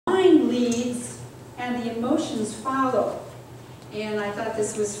leads and the emotions follow. And I thought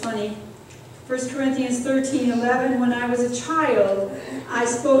this was funny. 1 Corinthians 13:11, when I was a child, I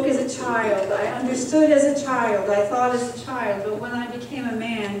spoke as a child, I understood as a child, I thought as a child, but when I became a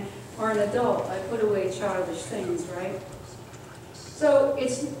man or an adult, I put away childish things, right? So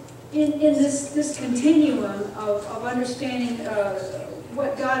it's in this continuum of understanding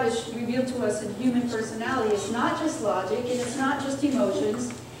what God has revealed to us in human personality. It's not just logic, and it's not just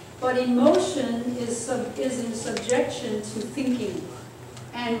emotions, but emotion is in subjection to thinking.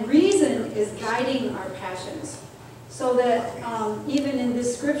 And reason is guiding our passions. So that even in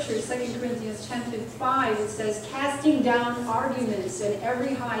this scripture, 2 Corinthians 10:5, it says, casting down arguments and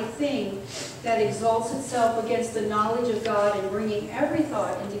every high thing that exalts itself against the knowledge of God and bringing every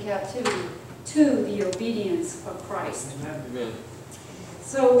thought into captivity to the obedience of Christ. Amen.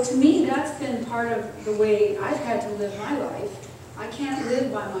 So to me, that's been part of the way I've had to live my life. I can't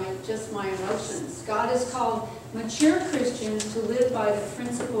live by just my emotions. God has called mature Christians to live by the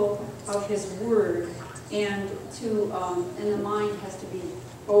principle of His Word, and the mind has to be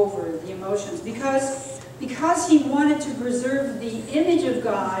over the emotions, because He wanted to preserve the image of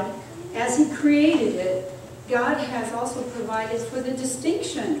God as He created it. God has also provided for the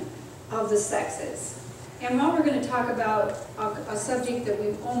distinction of the sexes. And while we're going to talk about a subject that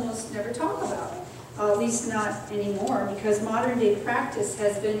we almost never talk about, at least not anymore, because modern day practice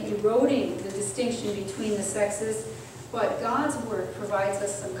has been eroding the distinction between the sexes, but God's Word provides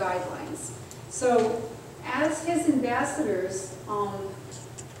us some guidelines. So as His ambassadors on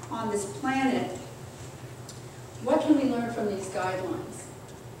this planet, what can we learn from these guidelines?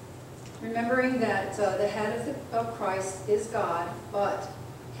 Remembering that the head of Christ is God, but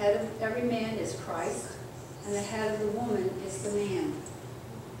head of every man is Christ, and the head of the woman is the man,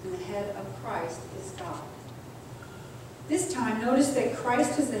 and the head of Christ is God. This time, notice that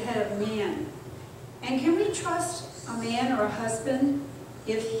Christ is the head of man. And can we trust a man or a husband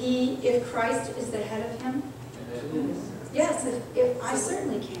if Christ is the head of him? Yes, if I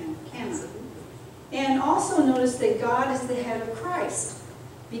certainly can I? And also notice that God is the head of Christ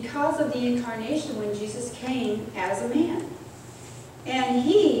because of the incarnation when Jesus came as a man. And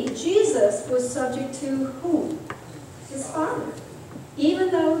Jesus, was subject to whom? His Father.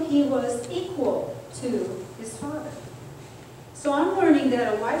 Even though He was equal to His Father. So I'm learning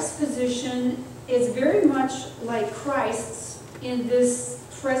that a wife's position is very much like Christ's in this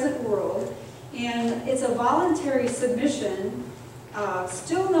present world, and it's a voluntary submission,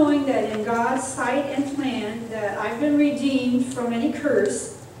 still knowing that in God's sight and plan that I've been redeemed from any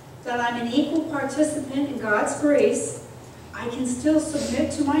curse, that I'm an equal participant in God's grace. I can still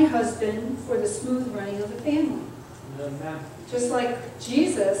submit to my husband for the smooth running of the family. Amen. Just like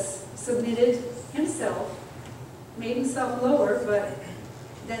Jesus submitted Himself, made Himself lower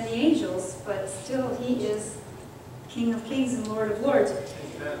than the angels, but still He is King of Kings and Lord of Lords.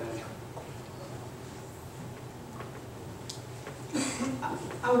 Amen.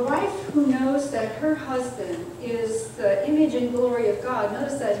 A wife who knows that her husband is the image and glory of God,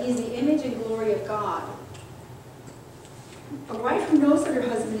 notice that he's the image and glory of God. A wife who knows that her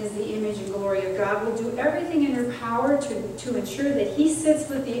husband is the image and glory of God will do everything in her power to ensure that he sits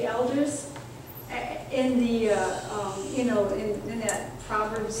with the elders in the, in that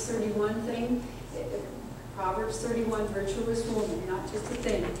Proverbs 31 thing. Proverbs 31, virtuous woman, not just a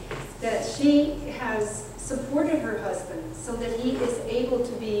thing. That she has supported her husband so that he is able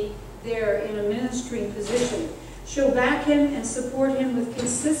to be there in a ministering position. She'll back him and support him with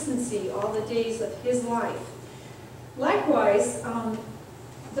consistency all the days of his life. Likewise,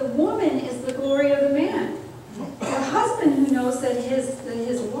 the woman is the glory of the man. The husband who knows that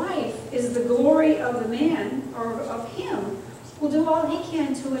his wife is the glory of the man, or of him, will do all he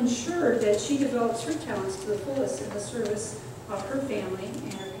can to ensure that she develops her talents to the fullest in the service of her family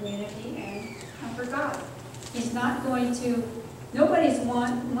and her community and for God. He's not going to, nobody's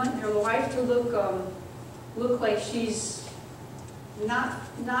want their wife to look like she's not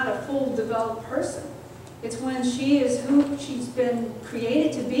a full developed person. It's when she is who she's been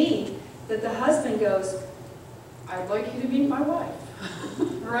created to be that the husband goes, I'd like you to be my wife,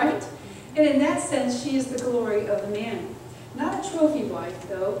 right? And in that sense, she is the glory of the man. Not a trophy wife,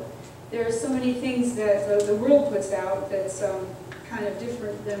 though. There are so many things that the world puts out that's kind of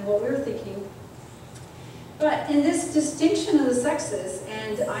different than what we're thinking. But in this distinction of the sexes,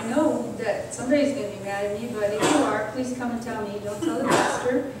 and I know that somebody's going to be mad at me, but if you are, please come and tell me. Don't tell the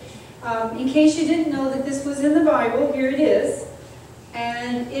pastor. In case you didn't know that this was in the Bible, here it is.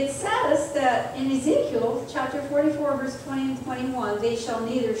 And it says that in Ezekiel chapter 44, verse 20 and 21, they shall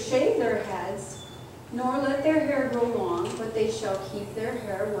neither shave their heads, nor let their hair grow long, but they shall keep their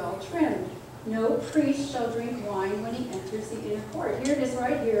hair well trimmed. No priest shall drink wine when he enters the inner court. Here it is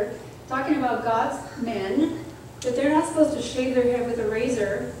right here, talking about God's men, that they're not supposed to shave their head with a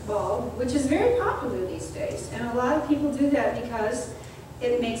razor bulb, which is very popular these days. And a lot of people do that because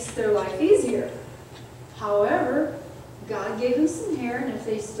it makes their life easier. However, God gave them some hair, and if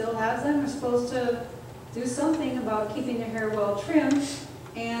they still have them, they're supposed to do something about keeping their hair well trimmed.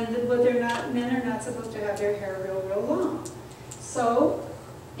 But men are not supposed to have their hair real long. So,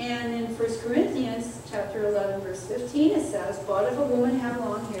 and in 1 Corinthians chapter 11, verse 15, it says, but if a woman have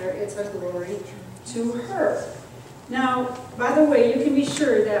long hair, it's a glory to her. Now, by the way, you can be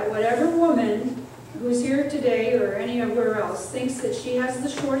sure that whatever woman who's here today or anywhere else thinks that she has the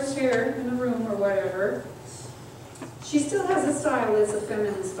shortest hair in the room or whatever, she still has a style that's a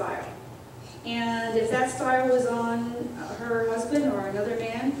feminine style. And if that style was on her husband or another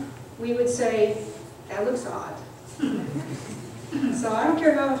man, we would say, that looks odd. So I don't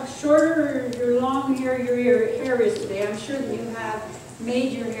care how short or your long hair your hair is today, I'm sure that you have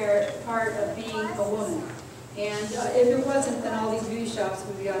made your hair part of being a woman. And if it wasn't, then all these beauty shops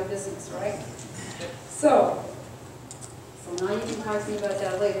would be out of business, right? So now you can talk to me about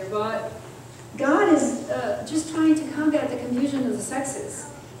that later. But God is just trying to combat the confusion of the sexes.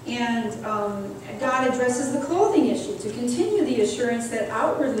 And God addresses the clothing issue to continue the assurance that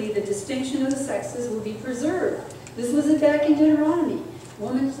outwardly the distinction of the sexes will be preserved. This was back in Deuteronomy.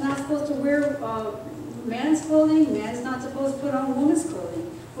 Woman's not supposed to wear man's clothing. Man's not supposed to put on woman's clothing.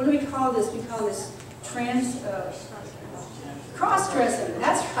 What do we call this? We call this cross-dressing.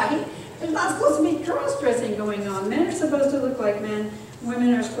 That's right. There's not supposed to be cross-dressing going on. Men are supposed to look like men.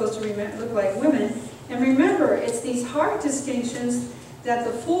 Women are supposed to look like women. And remember, it's these hard distinctions that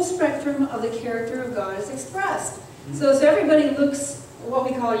the full spectrum of the character of God is expressed. So if everybody looks what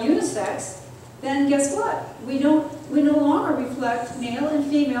we call unisex, then guess what? We no longer reflect male and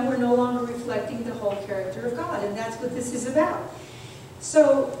female. We're no longer reflecting the whole character of God. And that's what this is about.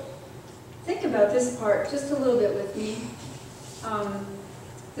 So think about this part just a little bit with me.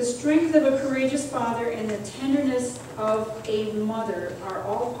 The strength of a courageous father and the tenderness of a mother are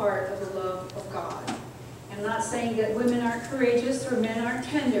all part of the love of God. I'm not saying that women aren't courageous or men aren't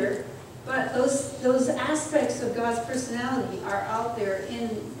tender, but those aspects of God's personality are out there in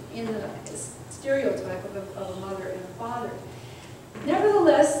the stereotype of a mother and a father.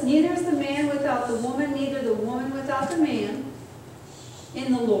 Nevertheless, neither is the man without the woman, neither the woman without the man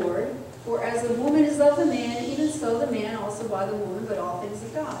in the Lord. For as the woman is of the man, even so the man also by the woman, but all things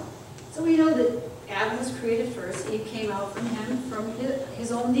of God. So we know that Adam was created first. Eve came out from him, from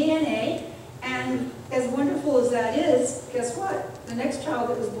his own DNA. And as wonderful as that is, guess what? The next child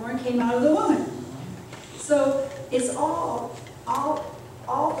that was born came out of the woman. So it's all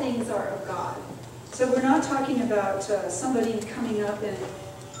things are of God. So we're not talking about somebody coming up and,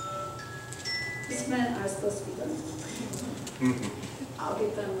 this meant I was supposed to be done. I'll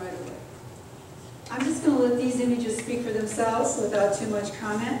get done right away. I'm just going to let these images speak for themselves without too much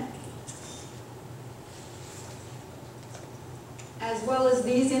comment. As well as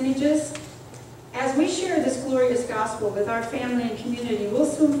these images, as we share this glorious gospel with our family and community, we'll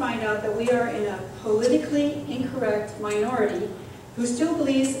soon find out that we are in a politically incorrect minority who still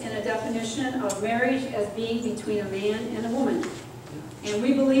believes in a definition of marriage as being between a man and a woman. And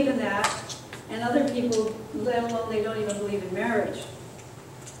we believe in that, and other people, let alone they don't even believe in marriage.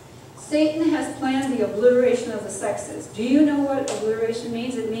 Satan has planned the obliteration of the sexes. Do you know what obliteration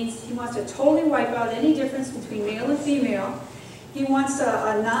means? It means he wants to totally wipe out any difference between male and female. He wants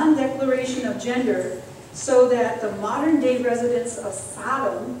a non-declaration of gender so that the modern-day residents of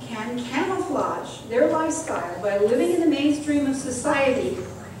Sodom can camouflage their lifestyle by living in the mainstream of society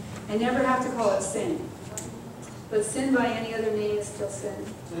and never have to call it sin. But sin by any other name is still sin.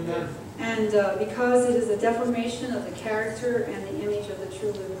 Amen. And because it is a deformation of the character and the image of the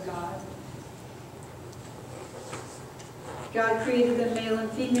true living God. God created them male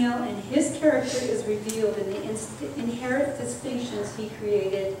and female, and his character is revealed in the inherent distinctions he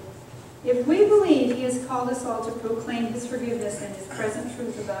created. If we believe he has called us all to proclaim his forgiveness and his present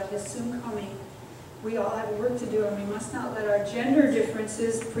truth about his soon coming, we all have work to do, and we must not let our gender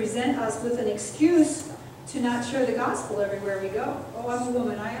differences present us with an excuse to not share the gospel everywhere we go. Oh, I'm a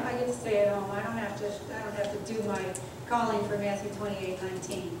woman. I get to stay at home. I don't have to do my calling for Matthew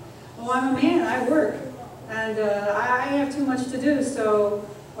 28:19. Oh, I'm a man. I work. And I have too much to do, so,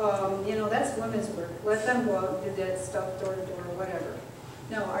 that's women's work. Let them go out and do that stuff door to door or whatever.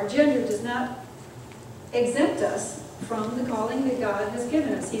 No, our gender does not exempt us from the calling that God has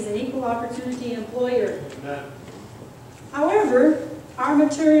given us. He's an equal opportunity employer. Amen. However,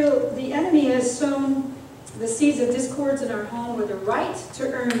 the enemy has sown the seeds of discords in our home, where the right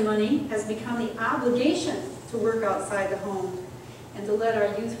to earn money has become the obligation to work outside the home and to let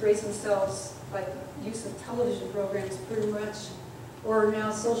our youth raise themselves by the use of television programs pretty much, or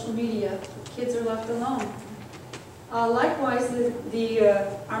now social media. Kids are left alone. Likewise,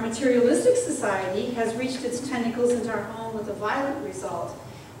 our materialistic society has reached its tentacles into our home with a violent result.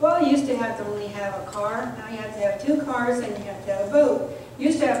 Well, you used to have to only have a car, now you have to have 2 cars, and you have to have a boat. You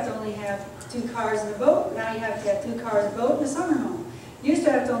used to have to only have 2 cars and a boat, now you have to have 2 cars, a boat, and a summer home. You used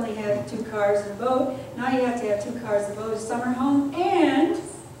to have to only have 2 cars and a boat, now you have to have 2 cars, a boat, a summer home, and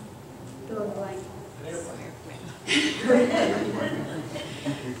fill in the blank.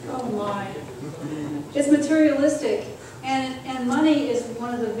 Oh my. It's materialistic, and money is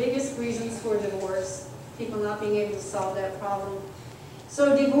one of the biggest reasons for divorce, people not being able to solve that problem.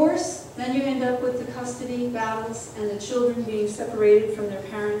 So divorce, then you end up with the custody battles and the children being separated from their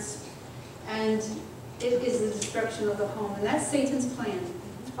parents, and it is the destruction of the home, and that's Satan's plan.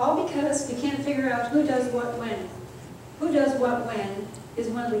 All because we can't figure out who does what when. Who does what when is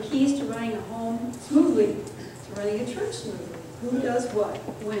one of the keys to running a home smoothly, to running a church smoothly. Who does what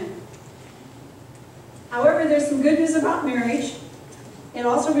when. However, there's some good news about marriage. It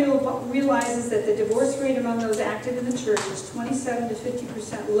also realizes that the divorce rate among those active in the church is 27 to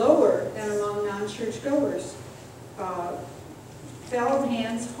 50% lower than among non-church goers.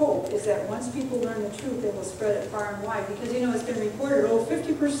 Feldhand's hope is that once people learn the truth, they will spread it far and wide. Because, you know, it's been reported,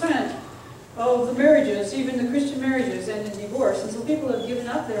 50% of the marriages, even the Christian marriages, end in divorce. And so people have given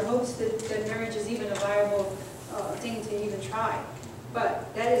up their hopes that marriage is even a viable thing to even try.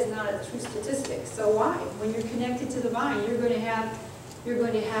 But that is not a true statistic. So why? When you're connected to the vine, you're going to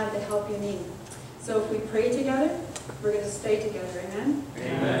have the help you need. So if we pray together, we're going to stay together. Amen?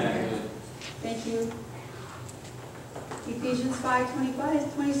 Amen. Thank you. Ephesians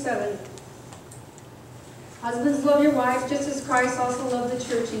 5:25-27. Husbands, love your wives just as Christ also loved the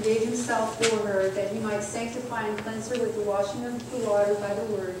church and gave himself for her, that he might sanctify and cleanse her with the washing of the water by the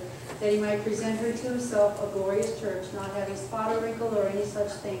word, that he might present her to himself a glorious church, not having spot or wrinkle or any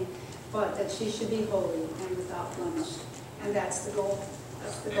such thing, but that she should be holy and without blemish. And that's the goal.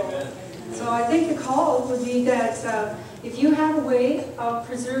 That's the goal. Amen. So I think the call would be that if you have a way of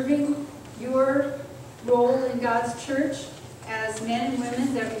preserving your role in God's church as men and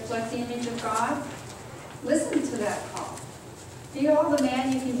women that reflect the image of God, listen to that call. Be all the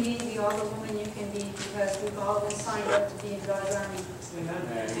man you can be all the woman you can be, because we've all been signed up to be in God's army. Amen.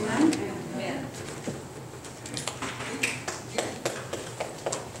 Amen. Amen.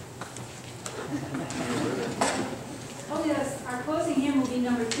 Oh yes, our closing hymn will be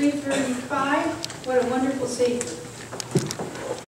number 335, What a Wonderful Savior.